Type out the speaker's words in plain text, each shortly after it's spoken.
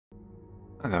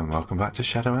And then welcome back to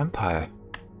Shadow Empire.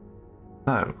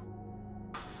 So,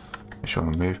 make sure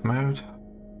we move mode.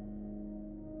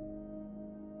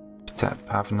 Protect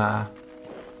Pavna.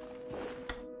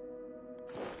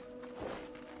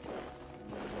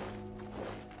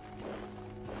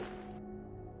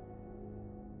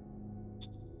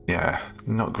 Yeah,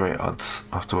 not great odds.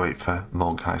 I have to wait for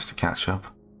more guys to catch up.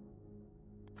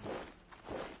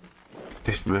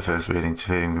 This river is really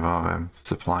interfering with our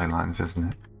supply lines,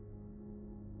 isn't it?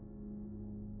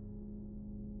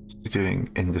 We're doing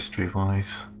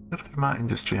industry-wise. What about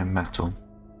industry and metal?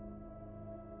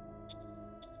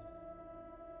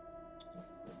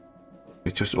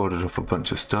 We just ordered up a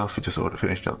bunch of stuff. We just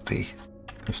finished up the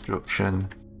construction.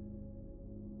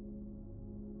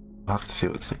 We'll have to see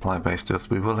what the supply base does.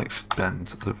 We will extend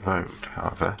the road,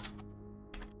 however,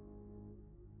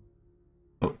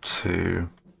 up to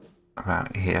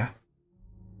about here.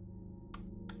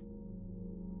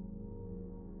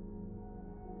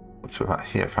 Up to about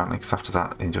here apparently, because after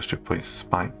that the industrial point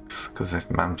spikes because there's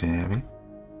mountain area.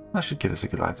 That should give us a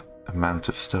good amount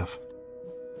of stuff.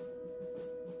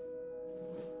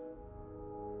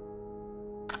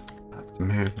 Back to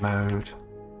move mode.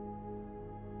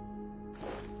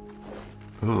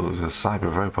 Ooh, there's a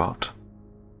cyber robot.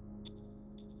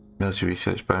 Military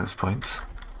research bonus points.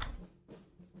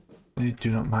 You do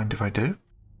not mind if I do?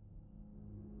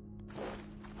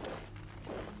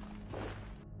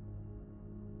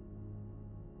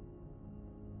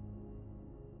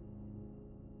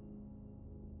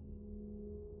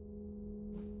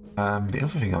 The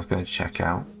other thing I was going to check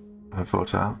out, I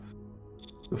thought out,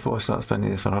 before I start spending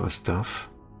this on other stuff.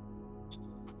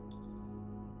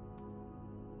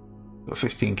 Got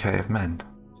 15k of men.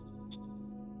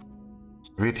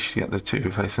 Really should get the 2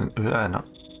 replacement, not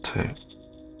 2.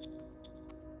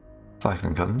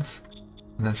 Cycling guns,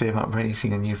 and then see about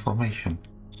releasing a new formation.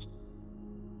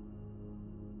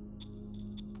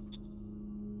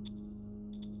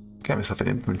 Get myself an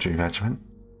infantry regiment.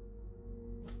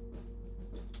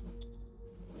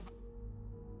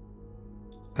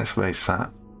 Let's raise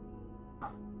that.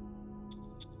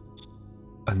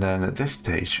 And then at this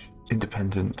stage,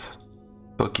 independent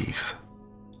buggies.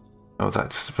 Oh,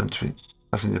 that's infantry.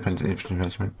 That's independent infantry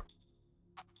regiment.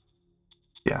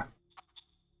 Yeah.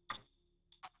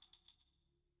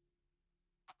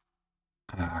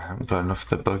 I haven't got enough of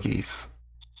the buggies.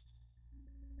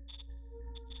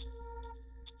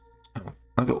 Oh,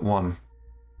 I've got one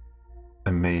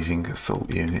amazing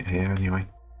assault unit here anyway.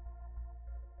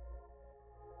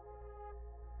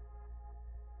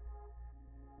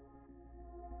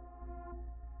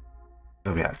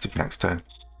 It'll be active next turn.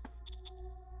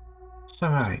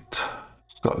 Alright,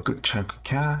 got a good chunk of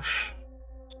cash.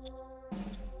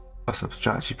 Got some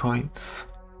strategy points.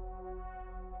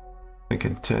 We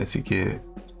can turn to gear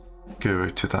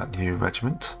Guru to that new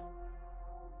regiment.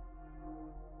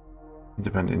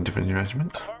 Independent infantry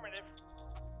regiment.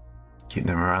 Keep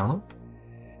their morale up.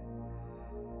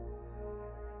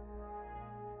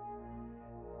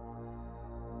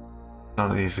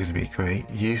 None of these are going to be great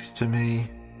use to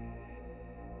me.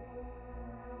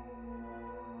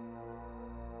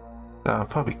 So I'll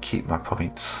probably keep my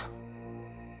points.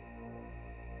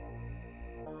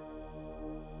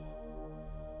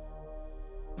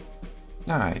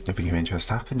 Alright, nothing of interest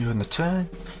happened during the turn.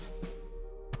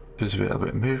 There's a little bit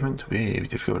of movement. We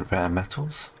discovered rare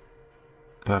metals.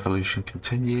 Revolution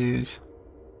continues.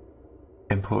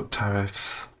 Import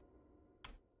tariffs.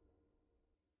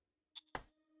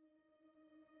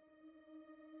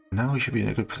 Now we should be in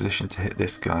a good position to hit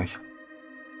this guy.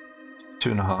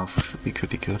 2.5 should be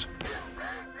pretty good.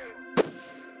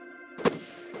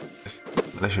 This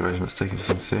militia regiment's taking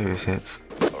some serious hits.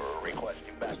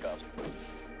 Requesting backup.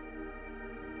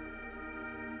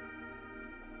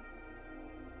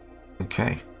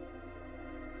 Okay.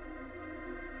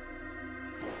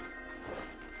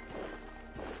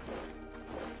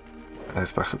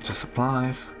 Let's back up to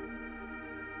supplies.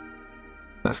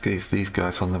 Let's get these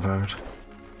guys on the road.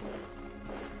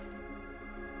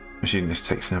 I'm assuming this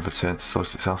takes another turn to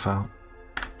sort itself out.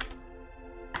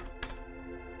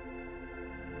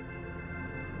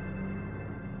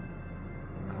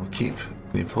 I'll keep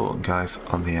the important guys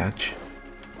on the edge.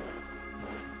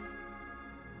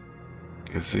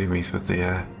 Go zoomies with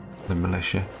the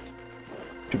militia.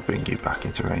 To bring you back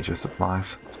into range of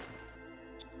supplies.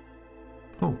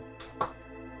 Oh,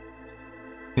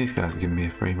 these guys are giving me a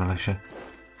free militia.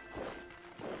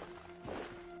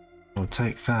 We'll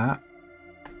take that.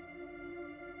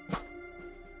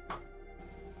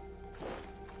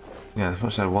 Yeah, as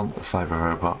much as I want the cyber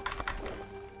robot.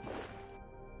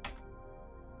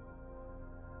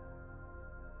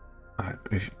 Alright,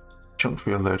 we've chunked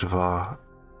through a load of our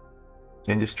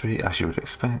industry, as you would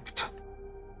expect,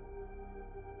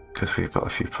 because we've got a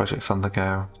few projects on the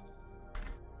go.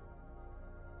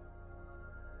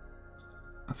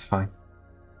 That's fine.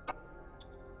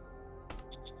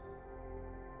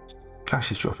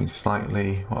 Cash is dropping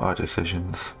slightly. What are our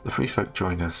decisions? The free folk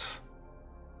join us.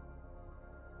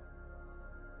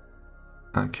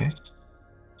 Okay.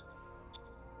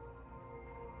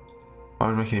 Why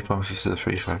would we make any promises to the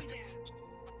free folk?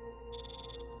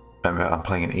 Remember, I'm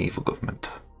playing an evil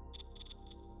government.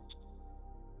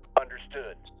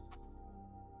 Understood.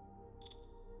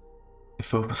 If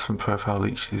focus from profile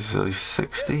reaches at least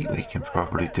 60, we can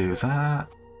probably do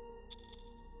that.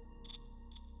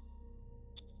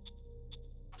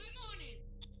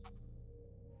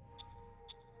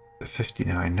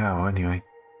 59 now, anyway.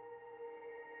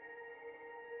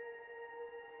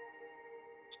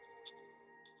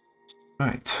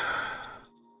 Right.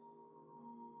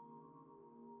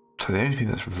 So the only thing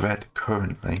that's red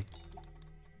currently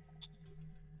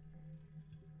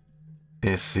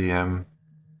is the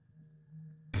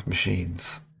is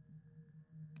machines.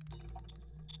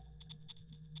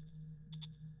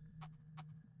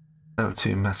 Level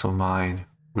 2 metal mine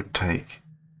would take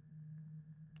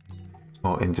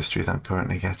more industry than I'm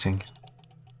currently getting.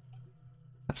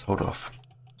 Let's hold off.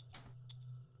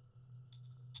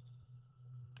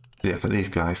 Yeah, for these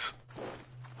guys,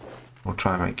 we'll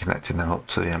try and make connecting them up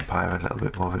to the Empire a little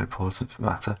bit more of an important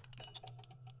matter.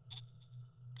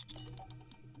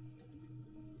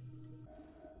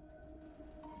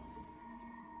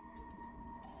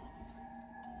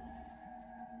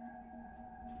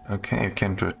 Okay, we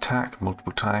came to attack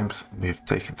multiple times. We've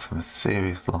taken some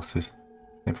serious losses.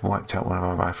 They've wiped out one of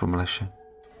our rifle militia.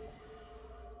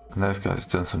 And those guys have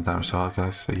done some damage to our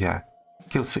guys, so yeah.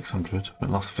 Killed 600, but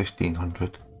lost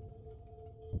 1500.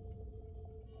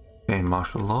 Gained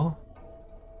martial law.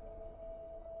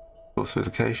 Force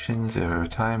education, 0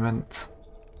 retirement.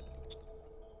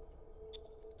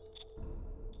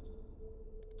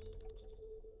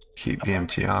 Keep the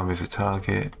empty army as a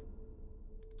target.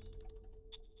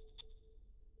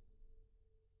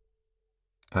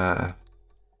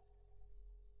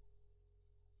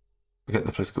 Forget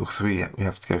the political, because we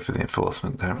have to go for the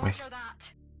enforcement, don't we?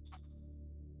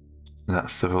 And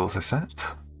that's the rules I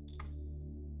set.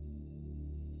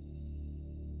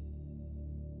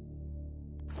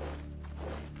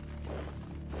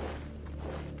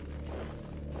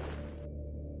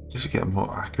 You should get a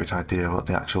more accurate idea of what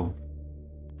the actual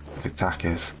attack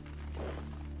is.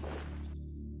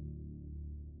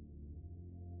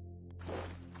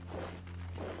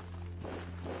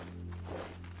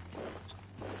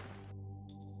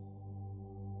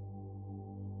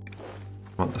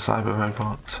 I want the cyber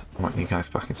robot. I want you guys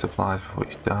back in supplies before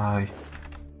you die.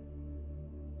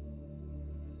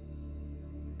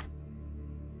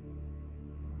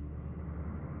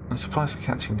 And supplies are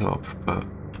catching up, but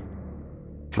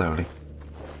slowly.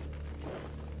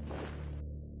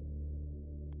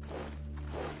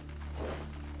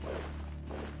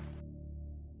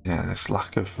 Yeah, this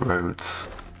lack of roads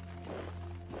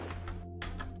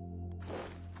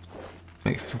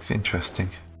makes things interesting.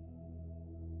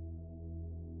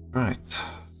 Right.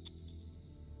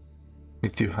 We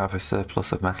do have a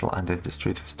surplus of metal and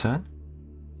industry this turn.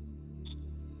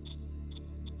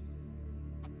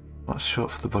 What's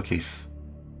short for the buggies?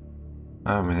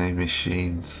 Oh, my name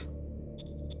machines.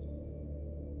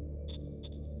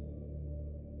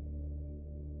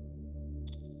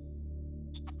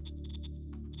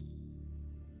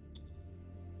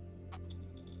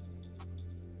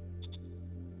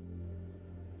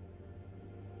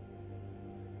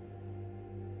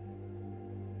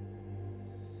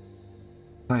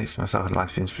 Place myself a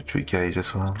light infantry gauge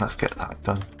as well. Let's get that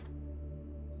done.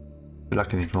 I feel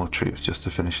like I need more troops just to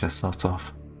finish this lot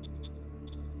off.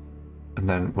 And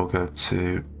then we'll go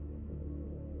to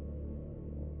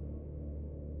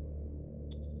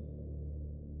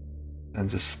and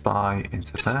just spy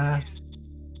into there.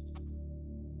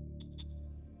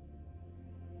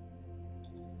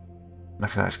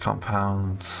 Mechanized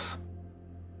compounds.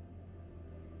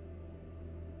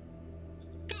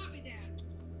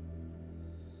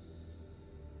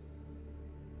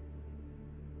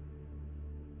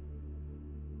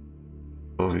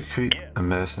 We'll recruit a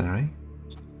mercenary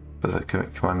for the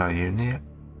commando unit.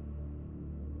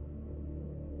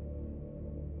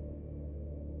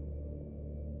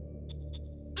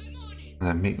 And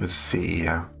then meet with the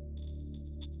CEO.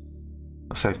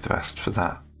 I'll save the rest for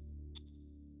that.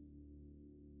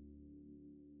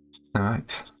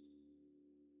 Alright.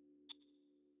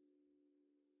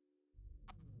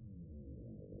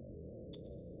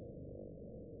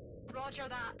 Roger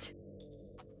that.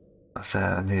 That's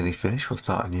nearly finished. We'll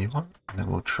start a new one, and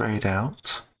then we'll trade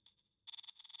out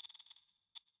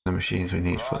the machines we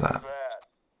need for that.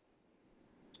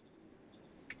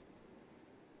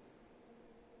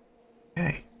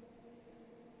 Okay.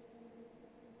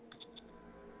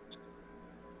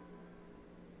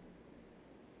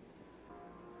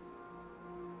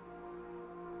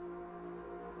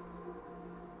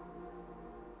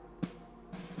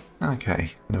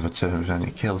 Okay, never turn with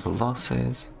any kills or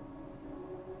losses.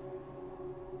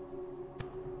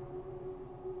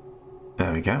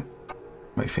 There we go.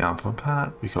 Makes the arm one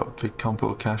part. We've got VidCon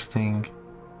broadcasting,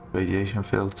 radiation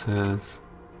filters,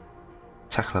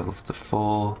 tech levels to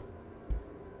 4,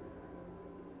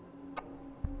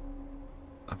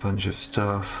 a bunch of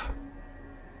stuff.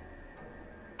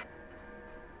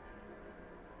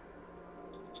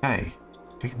 Okay,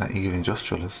 taking that eager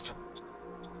industrialist.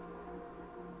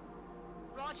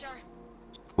 Roger.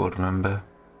 Board member.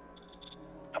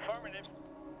 Affirmative.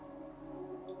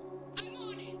 I'm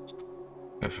on it.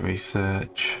 Go for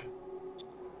research.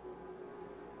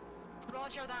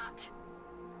 Roger that.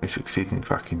 We succeed in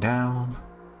cracking down.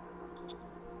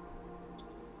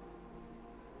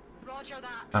 Roger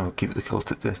that. And we'll keep the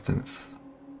cult at distance.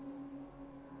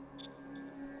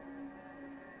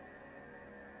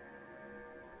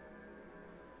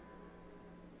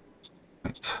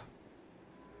 Right.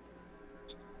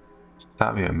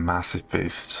 That'd be a massive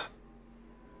boost.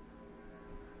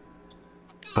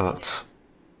 But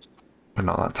we're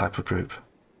not that type of group.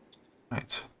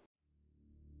 Right.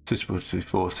 Suitable to do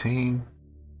 14.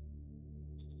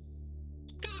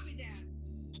 Copy that.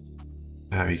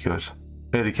 Very good.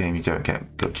 Early game you don't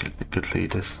get good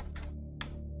leaders.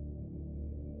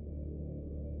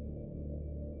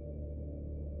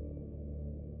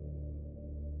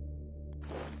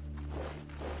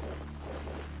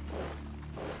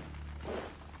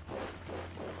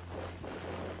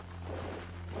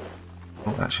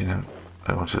 Oh, actually no.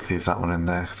 I want to leave that one in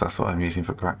there because that's what I'm using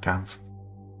for crackdowns.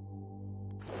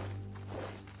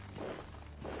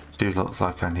 Do look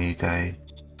like I need a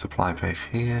supply base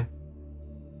here.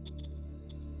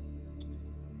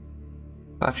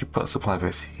 I'll actually put a supply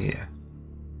base here.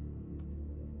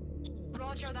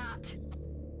 Roger that.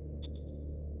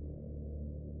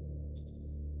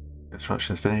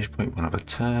 Construction's finished, 0.1 of a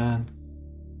turn.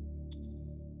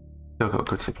 Still got a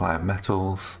good supply of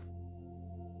metals.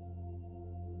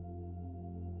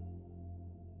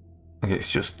 Okay,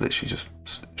 it's just literally just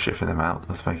shipping them out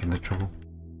that's making the trouble.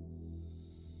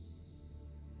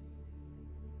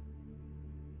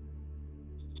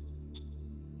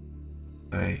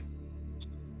 A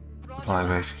supply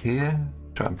base here.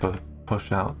 Try and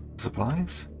push out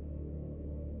supplies.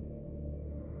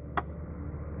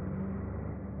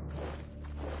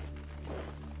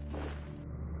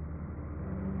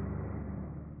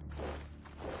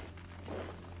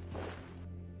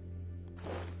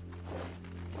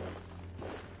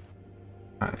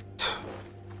 Right.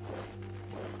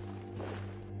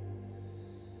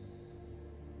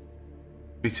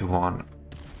 Three to 1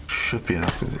 should be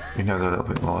enough. We know they're a little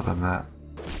bit more than that.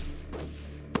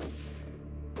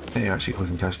 Yeah, you're actually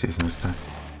causing casualties in this time.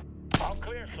 All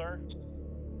clear, sir.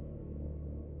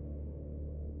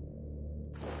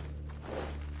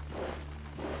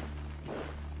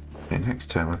 Okay, next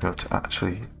turn we'll be able to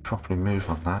actually properly move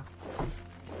on that.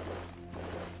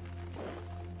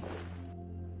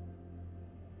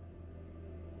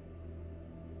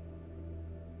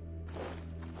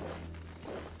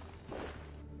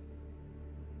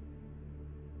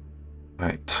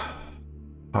 Right.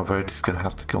 Our road is going to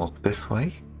have to go up this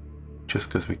way, just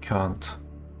because we can't.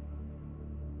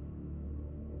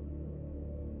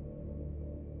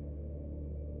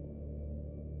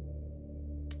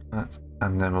 That,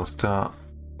 and then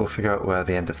we'll figure out where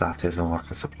the end of that is and we'll whack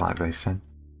a supply base in.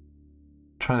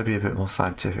 Trying to be a bit more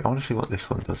scientific. I want to see what this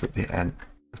one does at the end,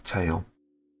 the tail.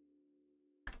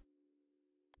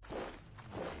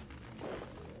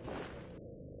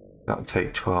 That'll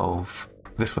take 12.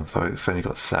 This one, sorry, it's only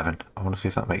got 7. I want to see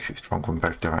if that makes it stronger in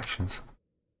both directions.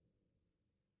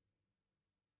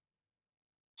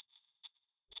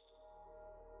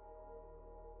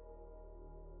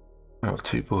 I've got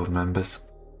 2 board members.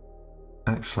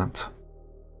 Excellent.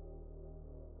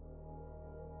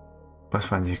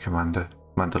 Where's my new commander?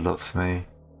 Commander loves me.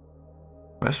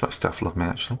 Most of my staff love me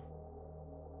actually.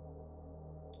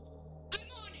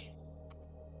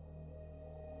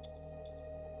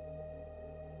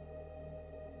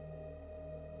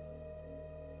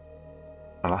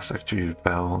 My last secretary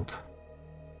rebelled.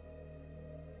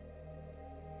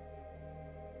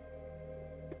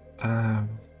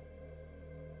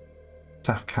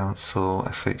 Staff Council,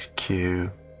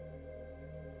 SHQ.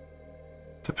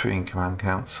 Supreme Command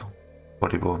Council,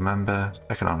 Bodyboard Member,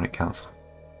 Economic Council.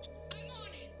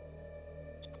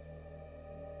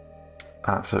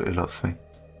 Absolutely loves me.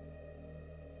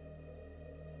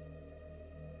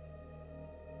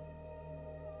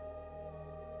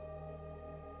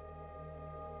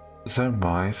 Zone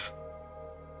wise,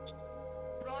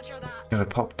 Roger I'm that. going to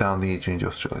pop down the Age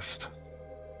Industrialist.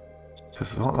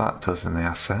 Because what that does in the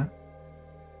asset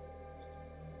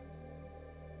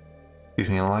gives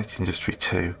me a light industry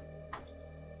 2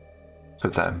 for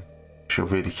them, which will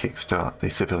really kickstart the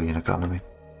civilian economy.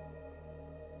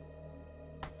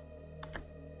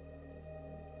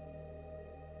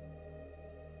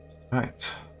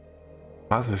 Right,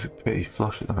 Basel pretty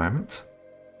flush at the moment.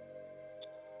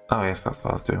 Oh yes, that's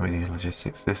what I was doing. We need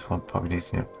logistics. This one probably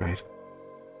needs an upgrade.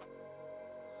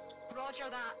 Roger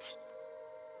that.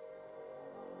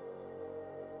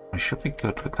 We should be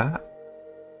good with that.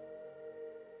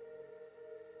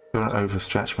 Don't want to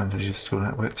overstretch my logistical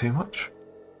network too much.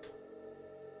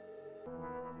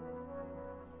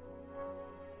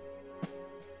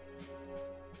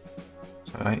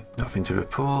 Right, nothing to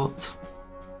report.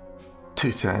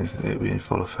 2 days, it'll be in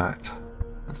full effect.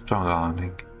 Strong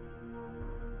arming.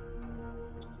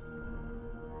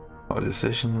 What are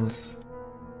decisions?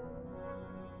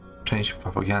 Change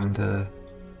propaganda.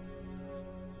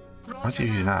 Why do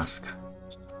you even ask?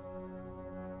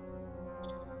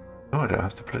 Oh, I don't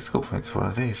have the political points for one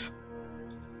of these.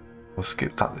 We'll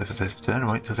skip that for this turn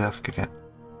and wait till they ask again.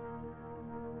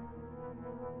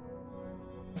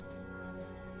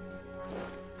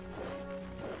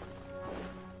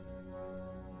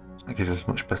 That gives us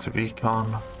much better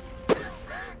recon.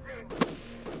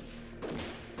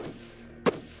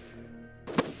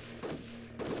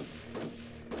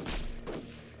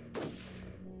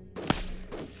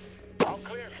 All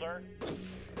clear, sir.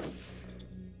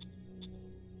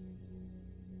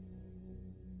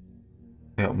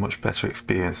 They got much better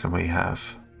experience than we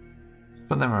have,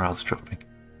 but their morale's dropping.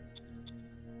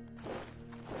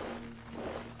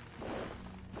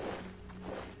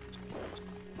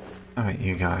 Alright,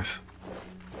 you guys.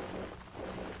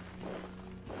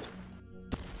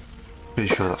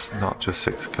 Pretty sure that's not just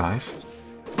 6 guys.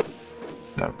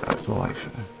 No, it's more like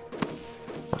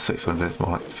not 600, it's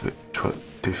more like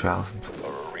 2,000.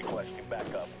 Requesting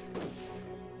backup.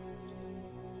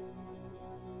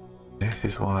 This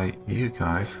is why you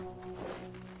guys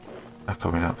are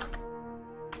coming up.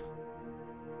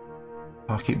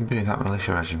 I'll keep doing that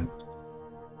militia regiment.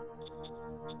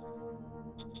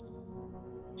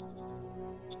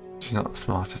 She's not the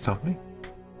smartest of me.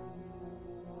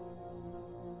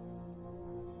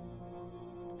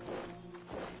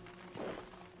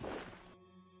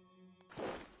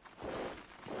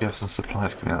 We have some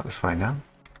supplies coming out this way now.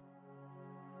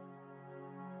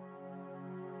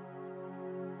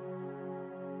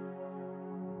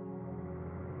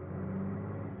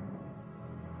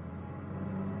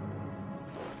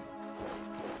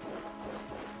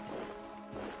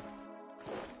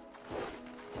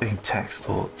 Being tech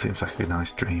sport seems like a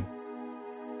nice dream.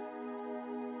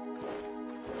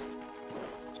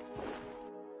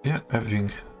 Yeah, everything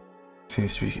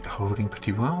seems to be holding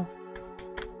pretty well.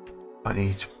 I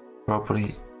need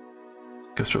probably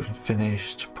construction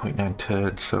finished, 0.9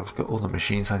 turns, so I've got all the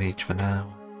machines I need for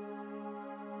now.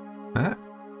 Yeah.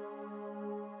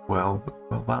 Well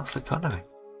balanced economy.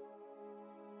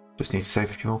 Just need to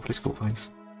save a few more political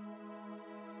points.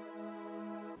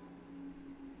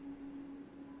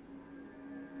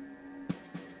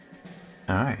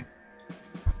 Alright.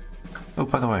 Oh,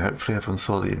 by the way, hopefully everyone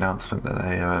saw the announcement that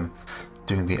they are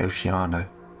doing the Oceania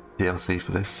DLC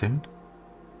for this soon.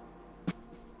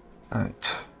 Right.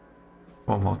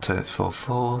 One more turn, it's full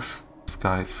force.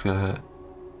 Sky skirt.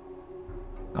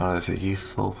 Oh, those are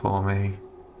useful for me.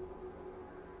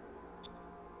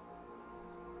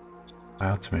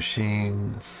 Outer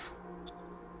machines.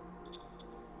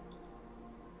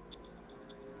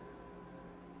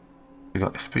 We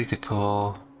got esprit de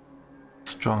corps.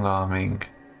 Strong arming,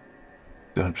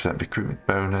 100% recruitment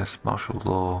bonus, martial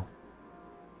law.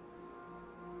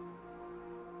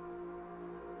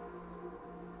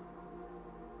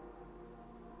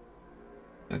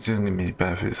 It's the only mini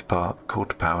benefit of the part, call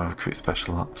to power, recruit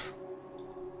special ops.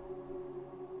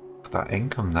 Look at that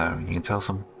income though, you can tell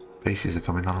some bases are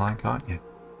coming online, can't you?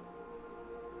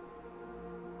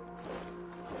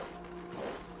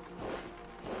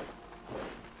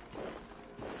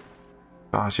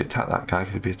 Oh, I should attack that guy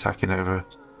because he'd be attacking over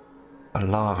a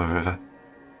lava river.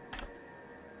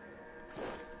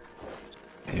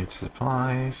 Get into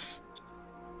supplies.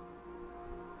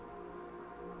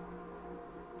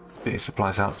 Getting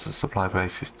supplies out to the supply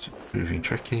base is proving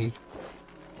tricky.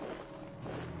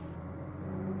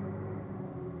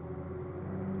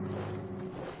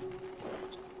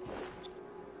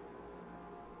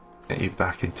 Get you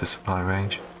back into supply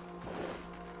range.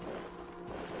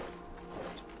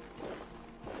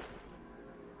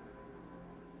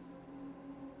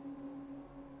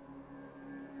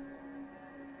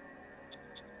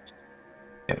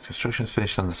 Yeah, construction's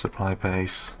finished on the supply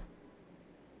base.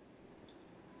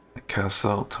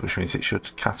 Assault, which means it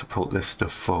should catapult this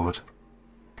stuff forward.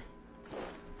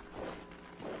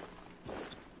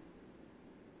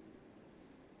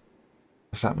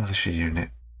 Where's that militia unit?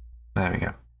 There we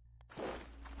go.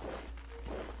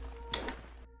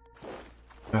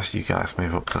 The rest of you guys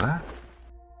move up to there.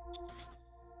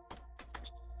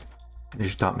 You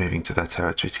start moving to their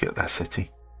territory to get their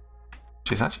city.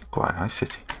 Which is actually quite a nice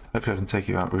city. Hopefully I can take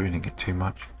you out ruining it too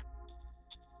much.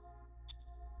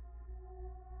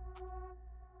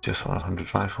 Just on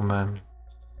 100 riflemen.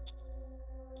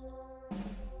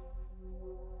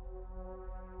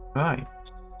 Right.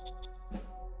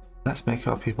 Let's make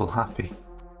our people happy.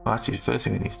 Well, actually, the first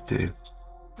thing we need to do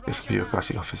is get some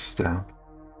bureaucratic officers down.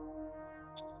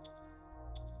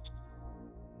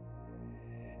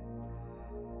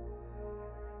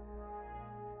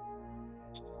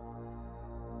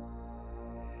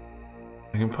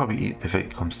 We can probably eat the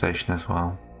Vicom station as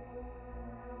well.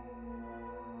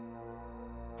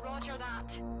 Roger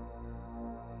that.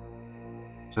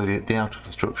 So the outer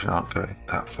construction aren't going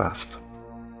that fast.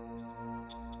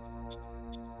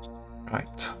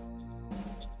 Right.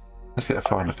 Let's get a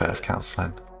Foreign Affairs Council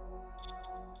in.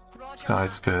 Roger Sky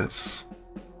that. skirts.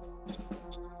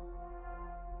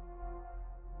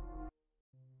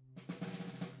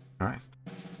 Right.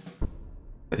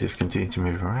 They just continue to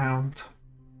move around.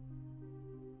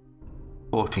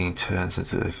 14 turns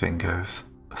until the thing goes.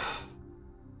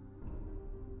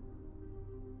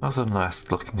 Not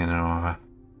unless looking in an aura.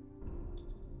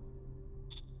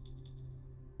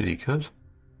 Pretty good.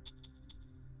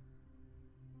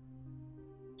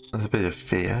 There's a bit of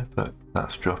fear, but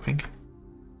that's dropping.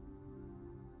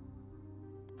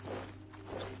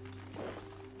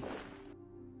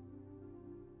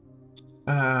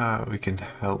 We can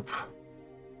help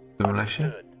the militia.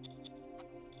 Understood.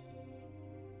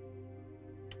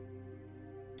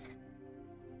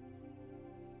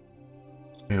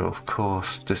 We will of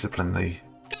course discipline the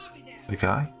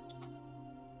guy.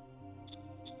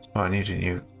 Oh, I need a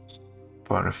new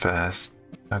Foreign Affairs.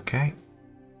 Okay.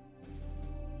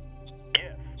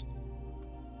 Yes.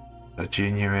 A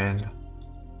junior in.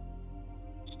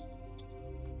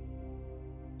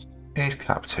 He's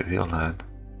cap 2, he'll learn.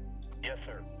 Yes,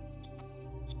 sir.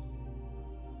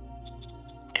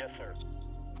 Yes, sir.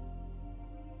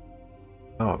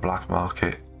 Oh, a black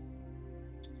market.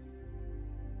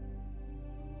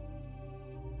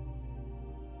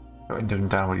 Putting them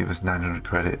down will give us 900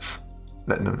 credits.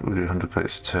 Letting them do 100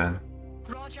 credits a turn.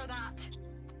 Roger that.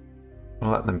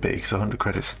 We'll let them be, because 100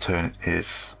 credits a turn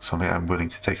is something I'm willing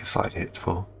to take a slight hit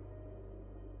for.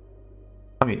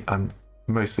 I mean, I'm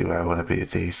mostly where I want to be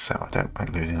with these, so I don't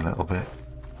mind losing a little bit.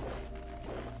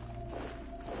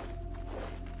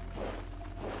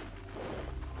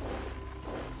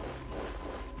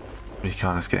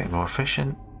 Recon is getting more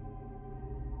efficient.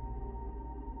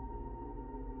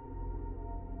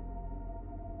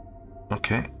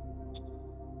 Okay.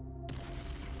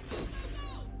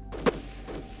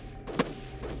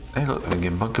 Hey look, they're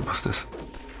bringing bunker busters.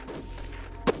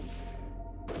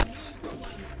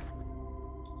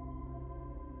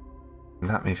 And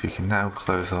that means we can now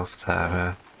close off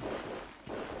their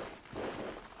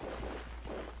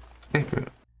escape route.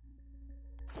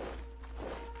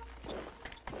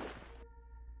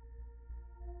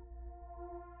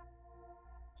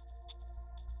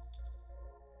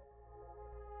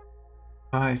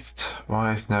 Right,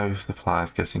 why is no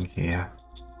supplies getting here?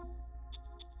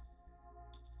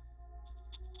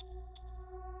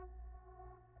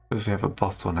 Because we have a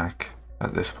bottleneck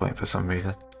at this point for some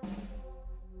reason.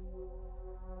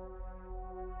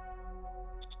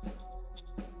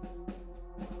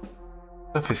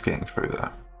 Stuff is getting through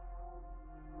though.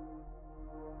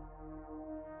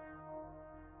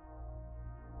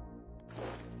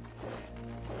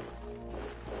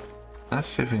 Let's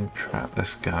see if we can trap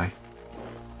this guy.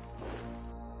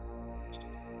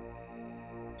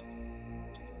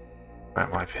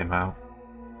 Won't wipe him out.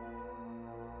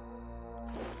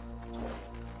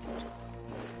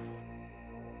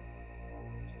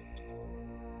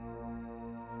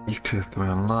 Nuclear 3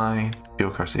 online.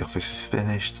 Bureaucracy office is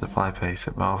finished. Supply base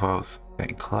at Marvel's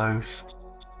getting close.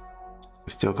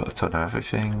 We've still got a ton of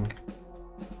everything.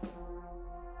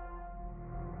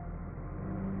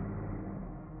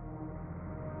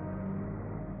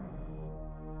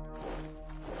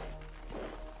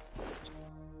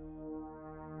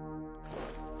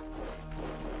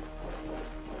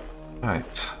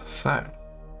 Right, so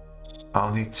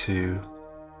I'll need to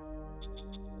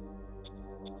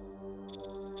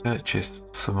purchase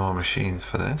some more machines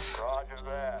for this. Roger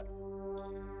that.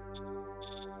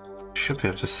 Should be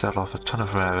able to sell off a ton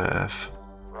of rare earth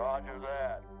Roger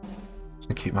that.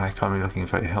 and keep my economy looking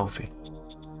very healthy.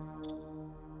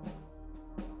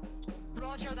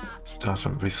 Roger that. Start a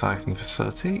recycling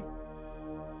facility.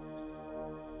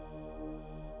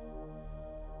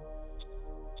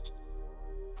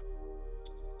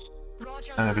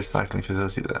 Roger And a that. recycling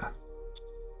facility there.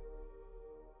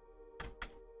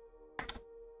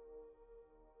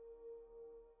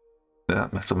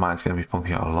 That metal mine's going to be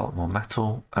pumping out a lot more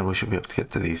metal, and we should be able to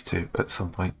get to these two at some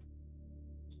point.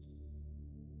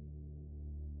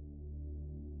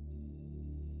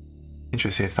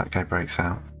 Interesting if that guy breaks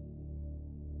out.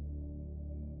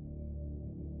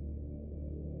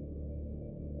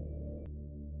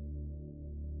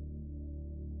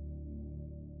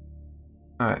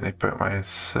 Alright, they broke my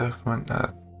encirclement.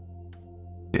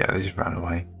 Yeah, they just ran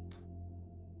away.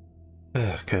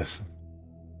 Ugh, curse them.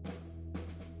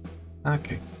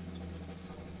 Okay.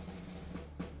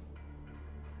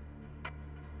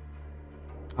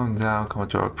 Calm down,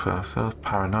 Commodore Profile,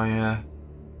 paranoia.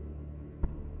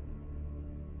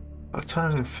 A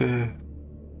ton of fear.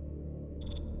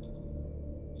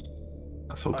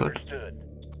 That's all good. Understood.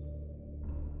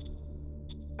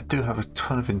 I do have a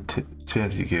ton of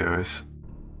eternity gears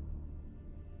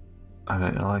and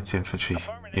a light infantry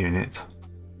unit.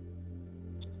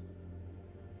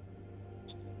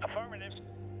 Affirmative.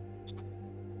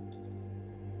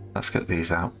 Let's get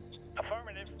these out.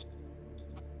 Affirmative.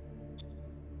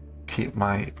 Keep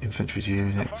my infantry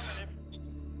units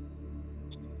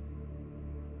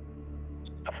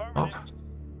Affirmative. up.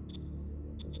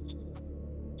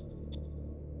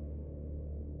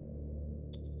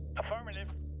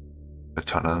 Affirmative. A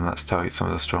ton of them. Let's target some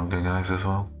of the stronger guys as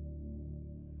well.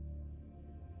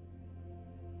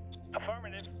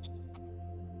 Affirmative.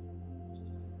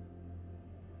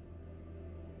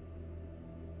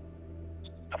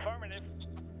 Affirmative.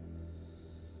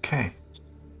 Okay.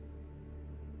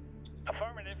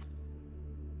 Affirmative.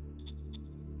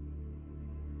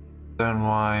 Zone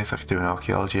wise, I could do an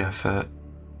archaeology effort.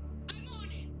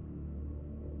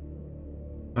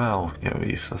 Well, yeah, we're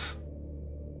useless.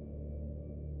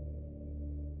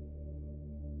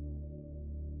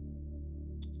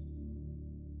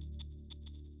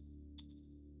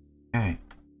 Okay.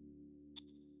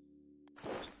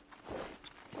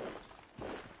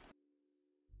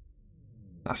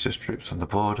 That's just troops on the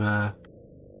border.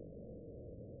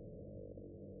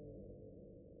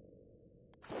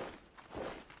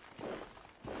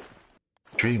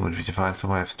 Dream would be to find some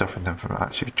way of stopping them from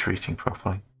actually retreating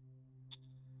properly.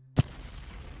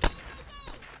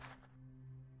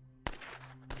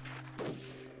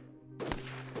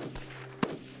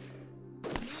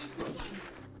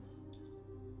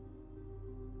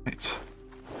 Right.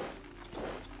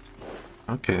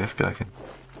 Okay, this guy can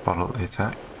bottle up the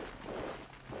attack.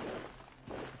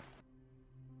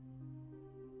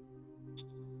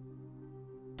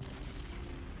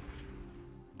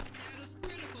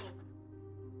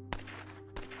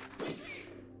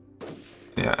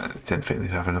 Yeah, I didn't think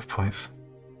they'd have enough points.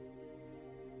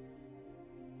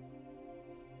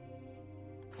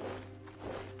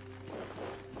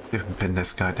 You can pin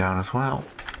this guy down as well.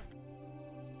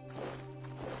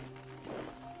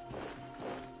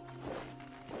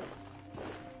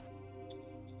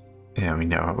 Yeah, we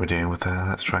know what we're doing with that.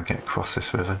 Let's try and get across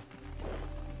this river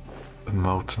with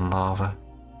molten lava.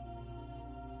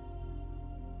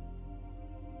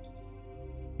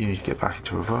 You need to get back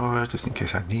into Aurora just in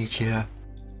case I need you.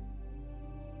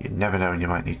 You never know when you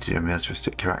might need to do a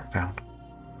militaristic crackdown.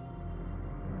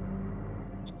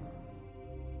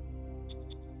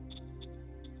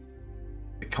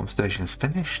 The comm station's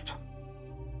finished.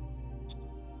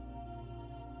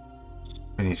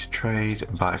 We need to trade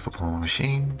and buy a couple more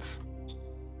machines.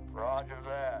 Roger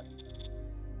that.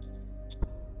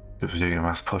 Because we're doing a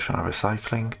mass push on our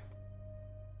recycling.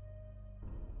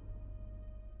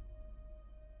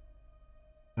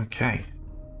 Okay.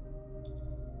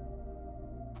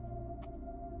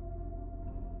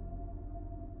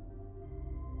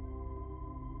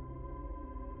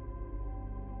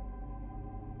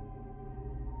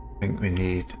 I think we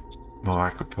need more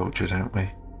agriculture, don't we?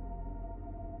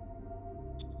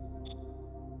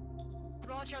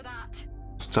 Roger that.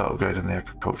 Start upgrading the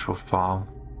agricultural farm.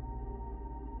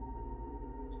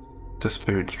 Just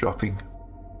food's dropping.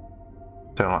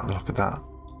 Don't like the look of that.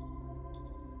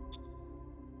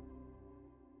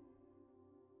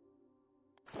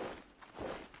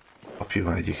 Help you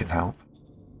where you can help.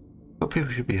 But people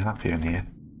should be happy in here.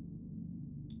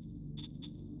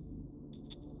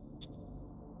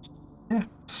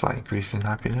 slight increase in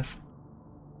happiness.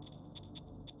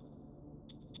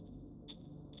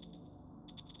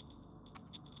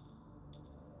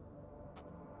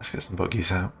 Let's get some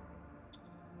buggies out.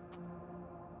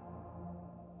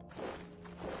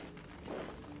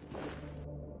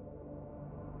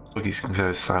 Buggies can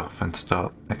go south and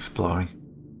start exploring.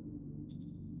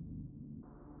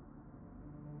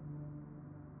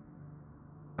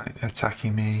 Right, they're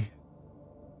attacking me.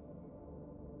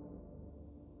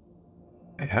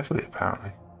 Heavily,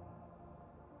 apparently.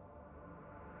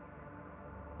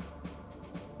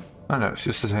 Oh no, it's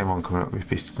just the same one coming up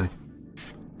repeatedly.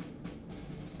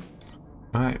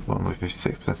 Right, one with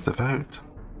 56% of the vote.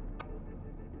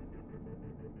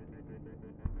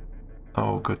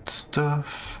 Oh, good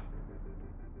stuff.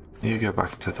 You go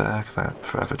back to there, because I'm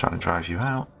forever trying to drive you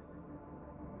out.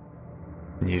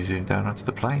 And you zoom down onto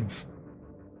the plains.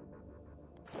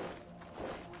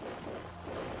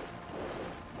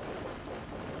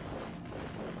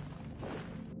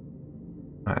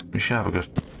 Right, we should have a good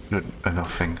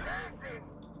enough thing.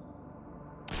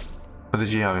 For the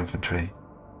GR infantry.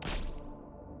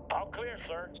 All clear,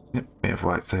 sir. Yep, we have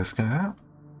wiped those guys out.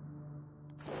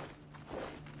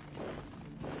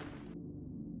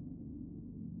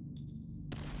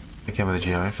 Again with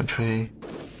the GR infantry.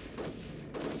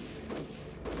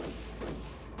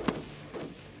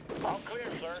 All clear,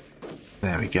 sir.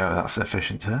 There we go, that's an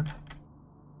efficient turn.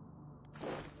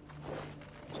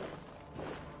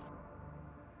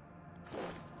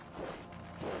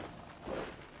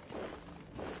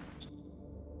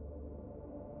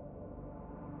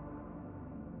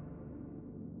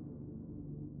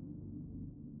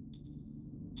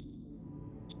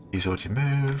 He's already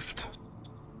moved.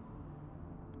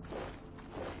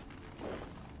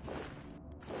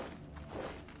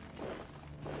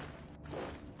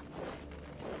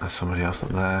 There's somebody else up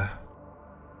there.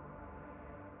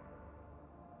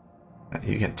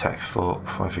 You get tech fort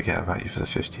before I forget about you for the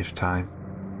 50th time.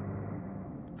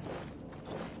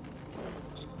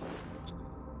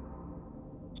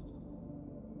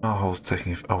 Our hole's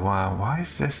taking a while. Why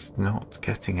is this not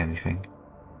getting anything?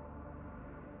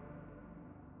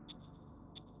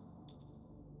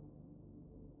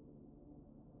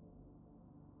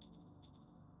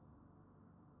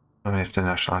 I may have to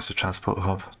nationalise the transport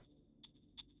hub.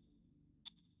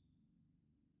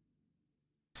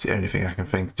 It's the only thing I can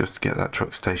think just to get that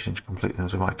truck station completely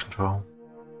under my control.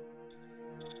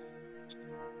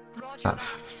 Roger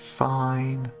That's that.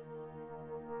 fine.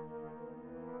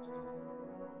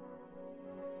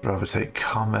 Rather take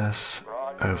commerce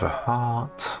over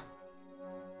heart.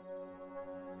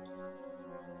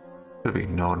 Could have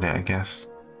ignored it, I guess.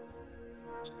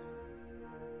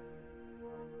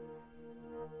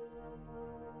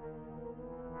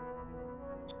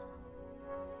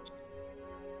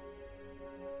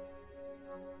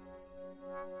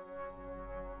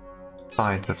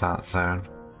 Fly into that zone.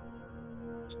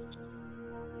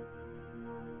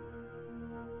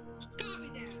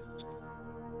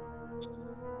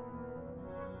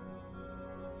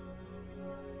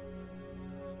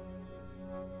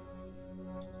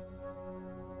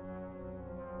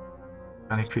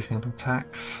 And increasing income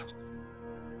tax.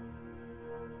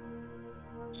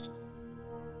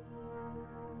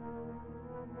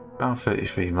 Around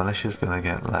 33, militia's gonna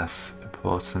get less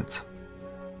important.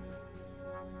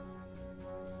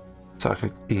 So I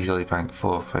could easily bank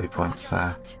 4 pay points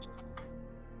there.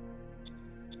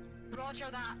 Roger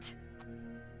that.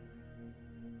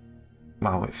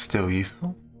 Wow, it's still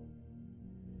useful.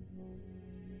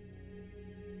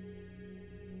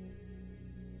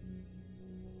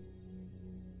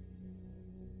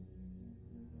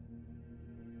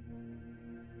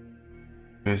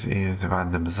 Here's the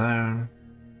random zone.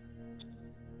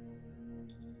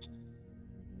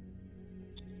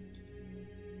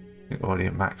 We're already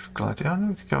at max gladiator. Oh no,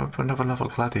 we could go up for another level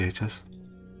gladiators.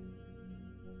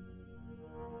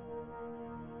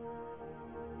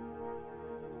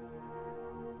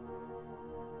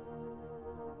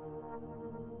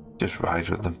 Just ride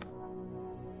with them.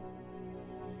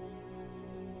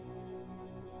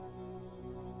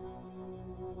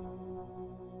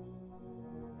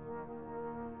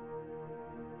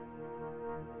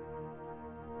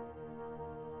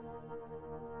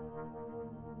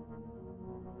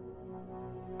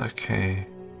 Okay,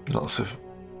 lots of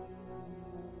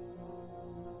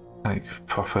like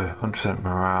proper 100%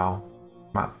 morale,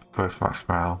 growth max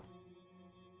morale.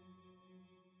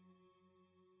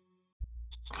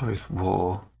 Glorious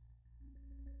war.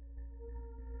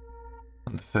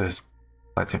 On the first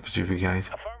light infantry brigade.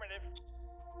 Affirmative.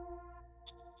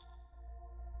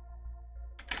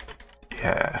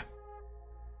 Yeah.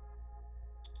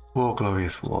 War,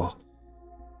 glorious war.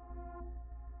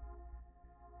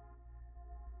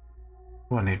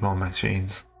 Oh, I need more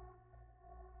machines.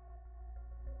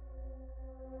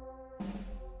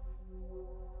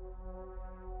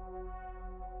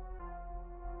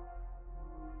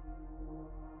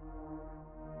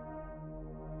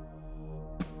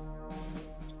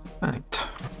 Right,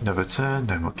 another turn,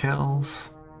 no more kills.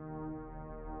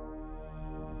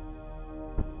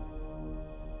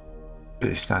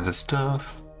 Pretty standard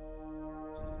stuff.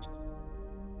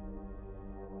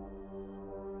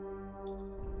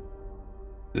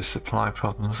 The supply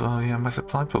problems. Oh yeah, my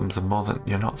supply problems are more than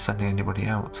you're not sending anybody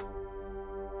out.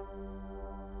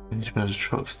 I need to build a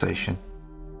truck station.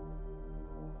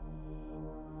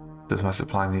 Does my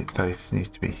supply base need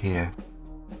to be here?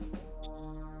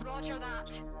 Roger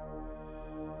that.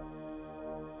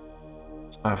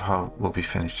 How will be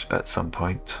finished at some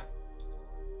point.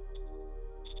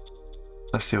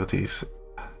 Let's see what these.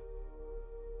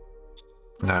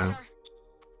 No. Roger.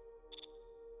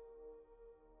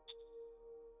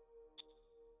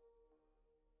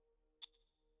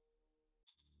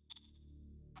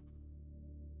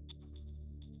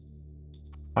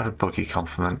 Quite a buggy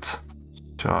compliment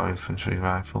to our infantry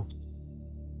rifle.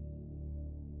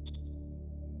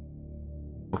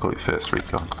 We'll call it first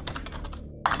recon.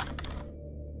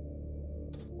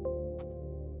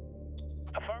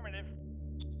 Affirmative.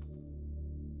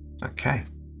 Okay.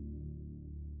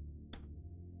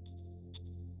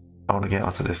 I want to get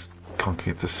onto this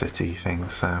conquer the city thing,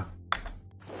 so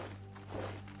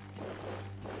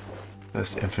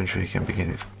first infantry can begin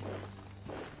its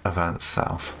advance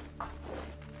south.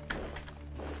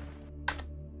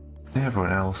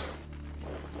 Everyone else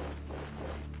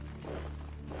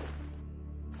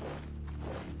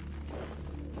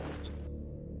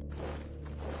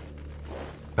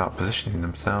start positioning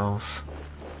themselves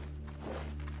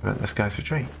to prevent this guy's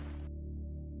retreat.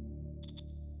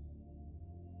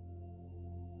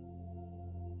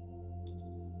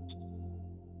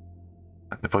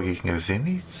 The buggy can go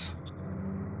zoomies.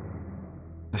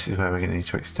 This is where we're going to need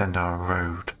to extend our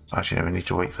road. Actually, no, we need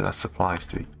to wait for that supplies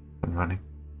to be up and running.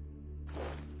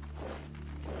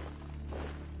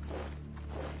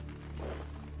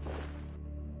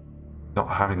 Not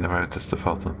having the road is the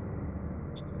problem.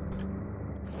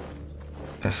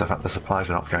 It's the fact the supplies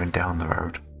are not going down the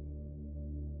road.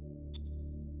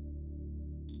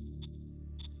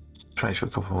 Transfer a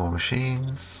couple more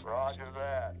machines. Roger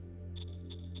that.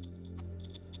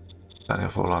 Setting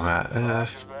off all of our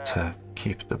earth to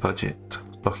keep the budget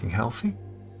looking healthy.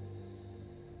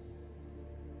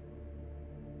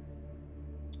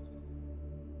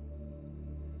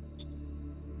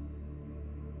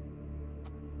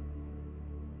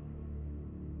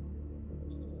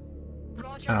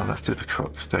 Roger Now that. let's do the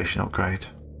truck station upgrade.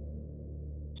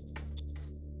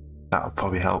 That'll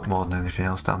probably help more than anything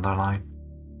else down the line.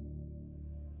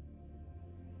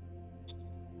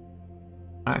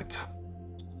 Right.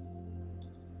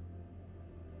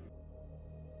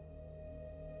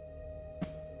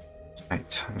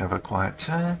 Right, another quiet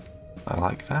turn. I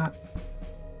like that.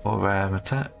 More rare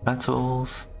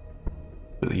metals.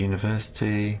 At the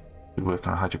university, we work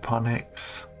on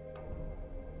hydroponics.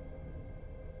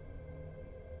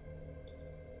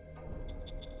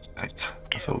 Right,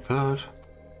 that's all good.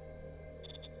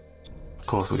 Of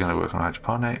course, we're going to work on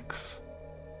hydroponics.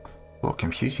 What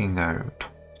computing node?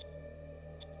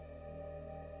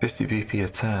 50 BP a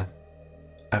turn.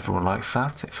 Everyone likes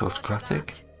that. It's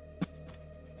autocratic.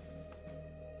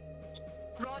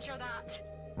 Roger that.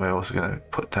 We're also going to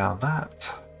put down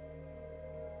that.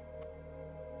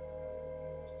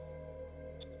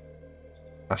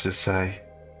 Let's just say,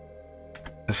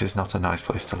 this is not a nice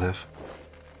place to live.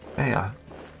 Hey,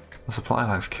 the supply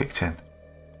line's kicked in.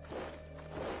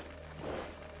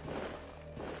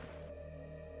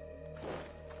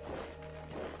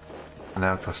 And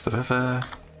now across the river.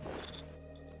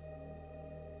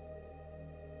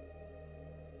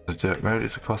 The dirt road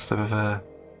is across the river.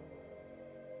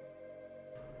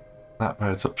 That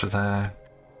road's up to there.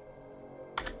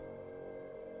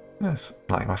 Yes,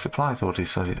 like my supplies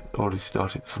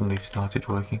suddenly started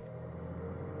working.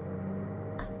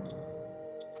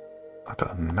 I've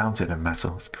got a mountain of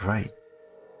metal, it's great.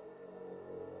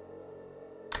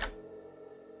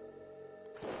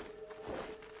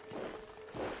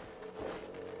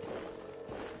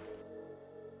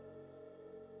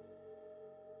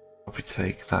 Probably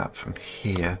take that from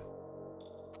here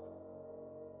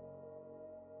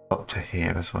up to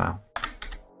here as well.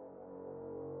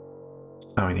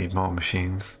 Now we need more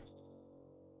machines.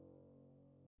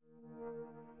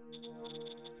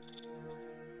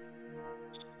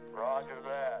 Roger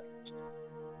that.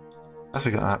 As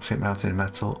we got an absolute mountain of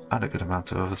metal and a good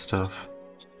amount of other stuff.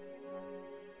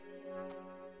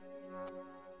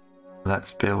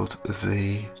 let's build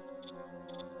the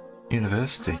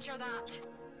university Roger that.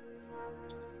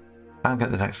 and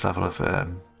get the next level of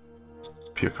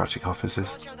bureaucratic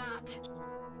officers. Roger that.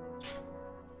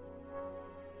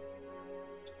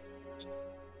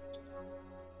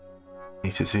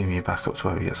 Need to zoom you back up to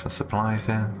where we get some supplies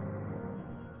in.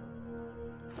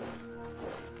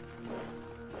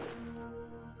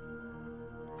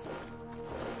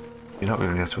 You're not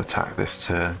going to be able to attack this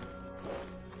turn.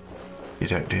 You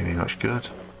don't do me much good.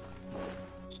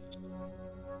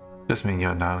 Does mean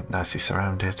you're now nicely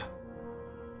surrounded.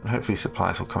 And hopefully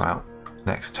supplies will come out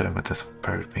next turn with this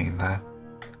road being there.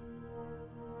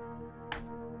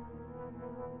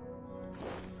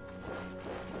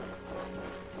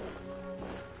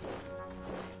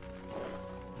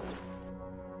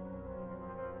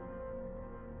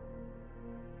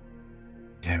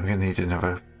 Yeah, we're going to need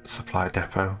another supply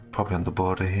depot, probably on the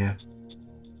border here.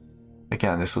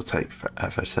 Again, this will take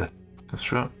forever to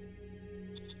construct.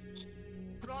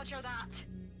 Roger that.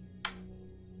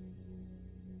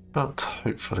 But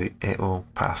hopefully it will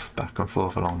pass back and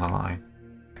forth along the line.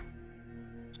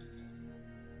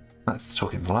 Let's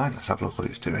talk in the line, let's have a look what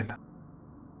it's doing.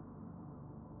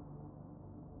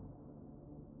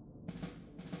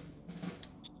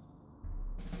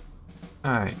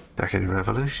 Alright, Decade of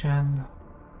Revolution,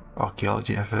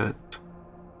 archaeology effort.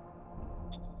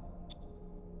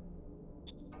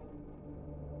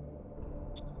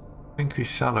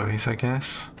 Increased salaries, I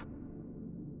guess.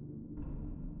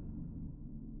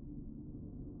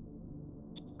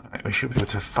 Right, we should be able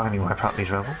to finally wipe out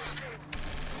these rebels.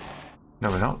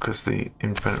 No, we're not, because the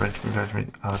independent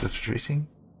regiment are just retreating.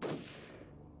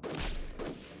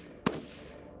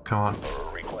 Come on.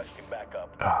 Requesting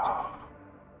backup. Oh.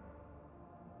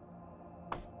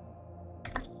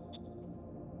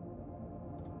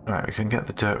 Right, we can get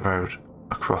the dirt road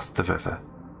across the river,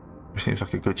 which seems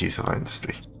like a good use of our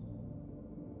industry.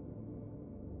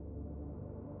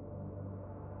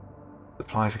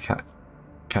 Supplies are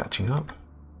catching up.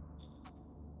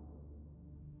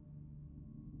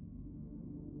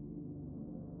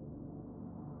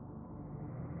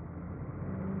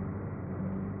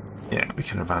 Yeah, we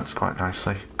can advance quite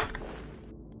nicely.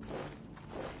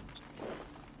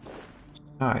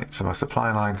 Alright, so my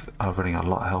supply lines are running a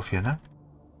lot healthier now.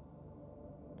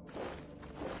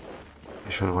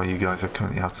 Make sure where you guys are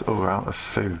currently out. Oh, we're out of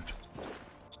food.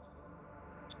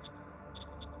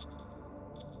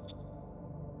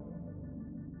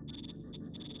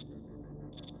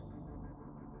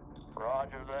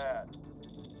 Roger that.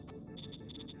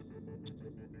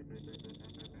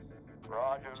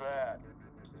 Roger that.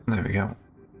 There we go.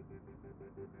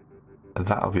 And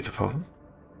that'll be the problem.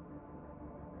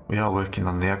 We are working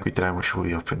on the agri-dome, which will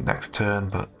be up in next turn,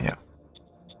 but yeah.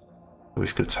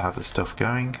 Always good to have the stuff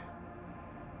going.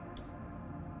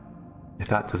 If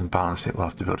that doesn't balance it, we'll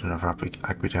have to build another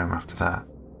agri-dome after that.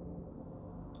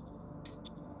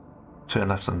 Turn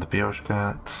left on the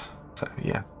bureaucrats, so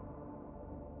yeah.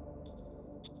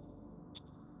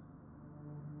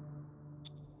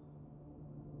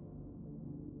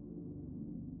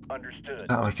 Understood.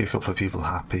 That'll make a couple of people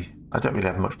happy. I don't really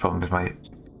have much problem with my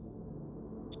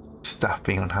staff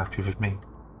being unhappy with me.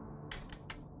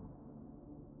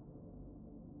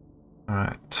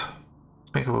 Alright.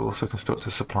 I think we'll also construct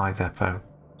a supply depot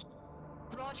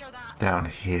Roger that. down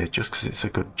here, just because it's a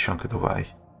good chunk of the way.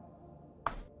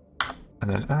 And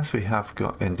then as we have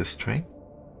got industry,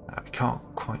 we can't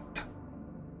quite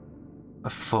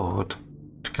afford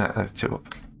to connect those two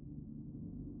up.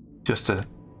 Just to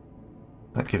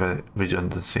give a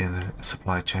redundancy in the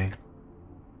supply chain.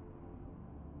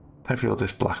 Hopefully all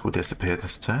this black will disappear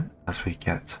this turn as we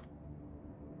get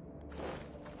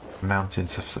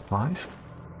mountains of supplies.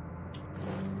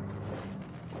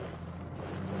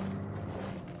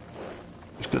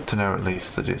 It's good to know at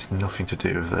least that it's nothing to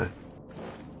do with the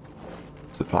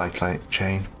supply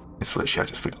chain. It's literally I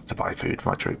just forgot to buy food for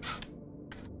my troops.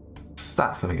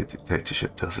 That's something a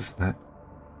dictatorship does, isn't it?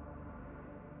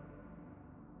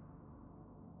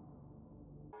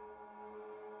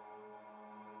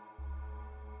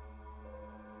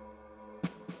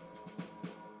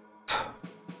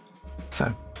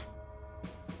 So,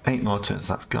 8 more turns,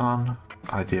 that's gone.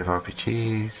 Idea of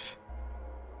RPGs.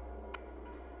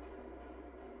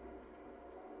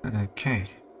 Okay,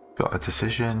 got a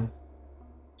decision.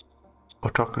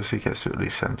 Autocracy gets to at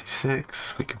least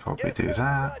 76. We can probably do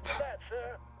that.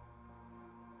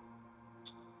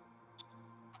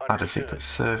 Add a secret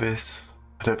service.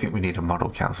 I don't think we need a model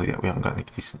council yet. We haven't got any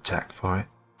decent tech for it.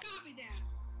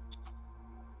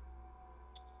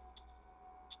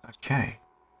 Okay.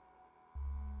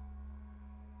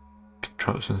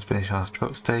 trucks and finish our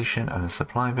truck station and a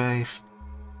supply base.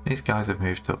 These guys have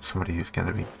moved up somebody who's going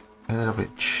to be a little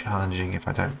bit challenging if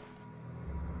I don't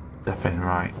step in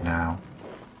right now.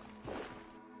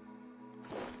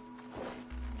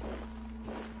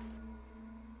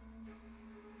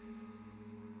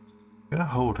 I'm going to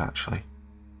hold actually.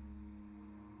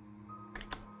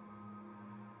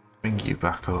 Bring you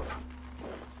back up.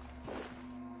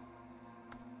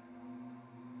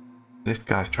 This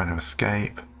guy's trying to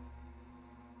escape.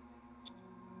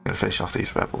 I'm going to finish off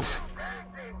these rebels.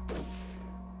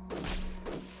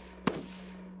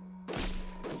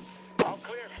 All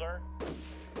clear, sir.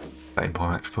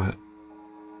 Paintball expert.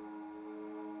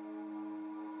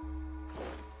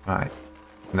 Right.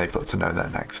 And they've got to know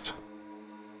they're next.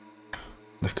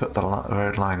 They've cut the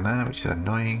road line there, which is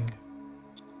annoying.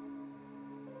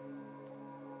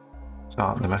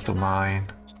 Start the metal mine.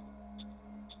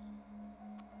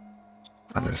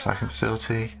 And the recycling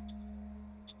facility.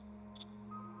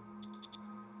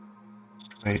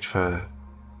 Trade for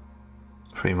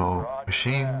 3 more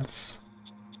machines.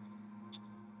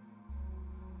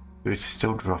 Food is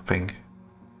still dropping,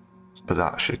 but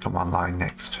that should come online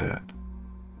next turn.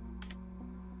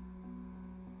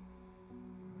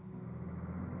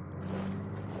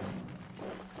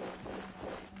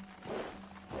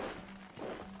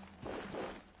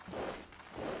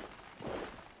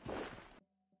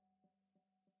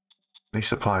 These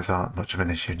supplies aren't much of an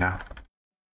issue now.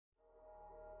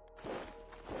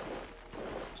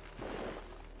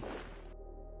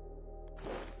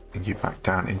 Bring you back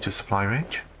down into supply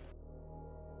range.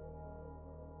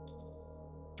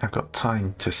 I've got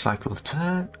time to cycle the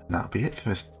turn, and that'll be it for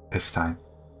this time.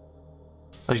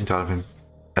 As you can tell, I've been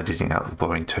editing out the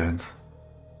boring turns.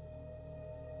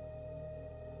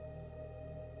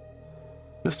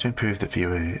 Just to improve the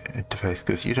viewer interface,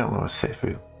 because you don't want to sit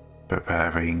through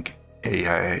preparing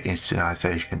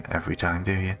installation every time,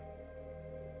 do you?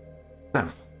 So,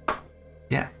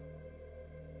 yeah.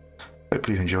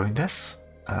 Hopefully you're enjoying this.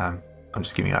 I'm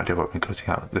just giving you an idea of what I've been cutting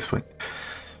out this week.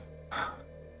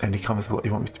 Any comments on what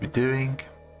you want me to be doing?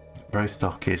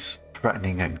 Rostock is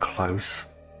threatening and close.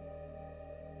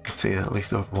 You can see at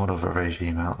least one other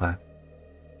regime out there.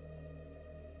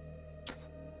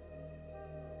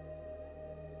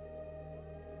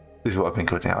 This is what I've been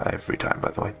cutting out every time,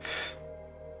 by the way.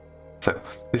 So,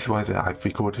 this is why I've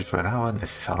recorded for an hour, and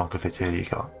this is how long a video you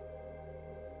got.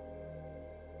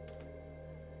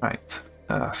 Right,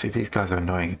 see, these guys are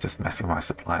annoying, just messing with my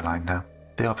supply line now.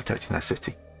 They are protecting their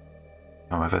city,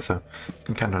 however, so I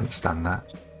can kind of understand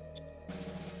that.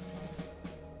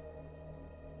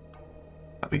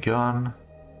 That'll be gone.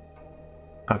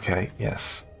 Okay,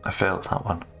 yes, I failed that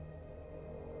one.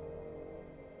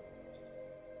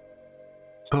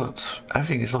 But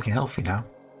everything is looking healthy now.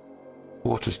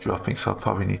 Water's dropping, so I'll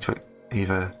probably need to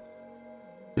either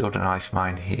build an ice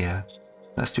mine here.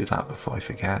 Let's do that before I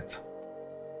forget.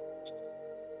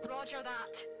 Roger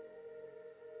that.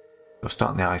 We'll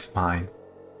start the ice mine.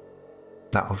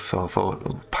 That will solve all.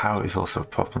 Power is also a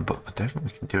problem, but I don't think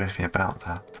we can do anything about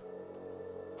that.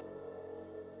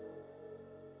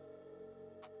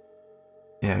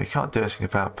 Yeah, we can't do anything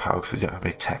about power because we don't have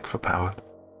any tech for power.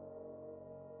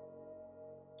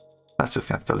 That's just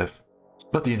going to have to live.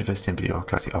 But the university and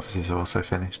bureaucratic offices are also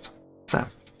finished. So,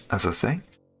 as I was saying,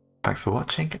 thanks for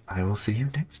watching. I will see you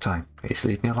next time. Please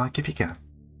leave me a like if you can.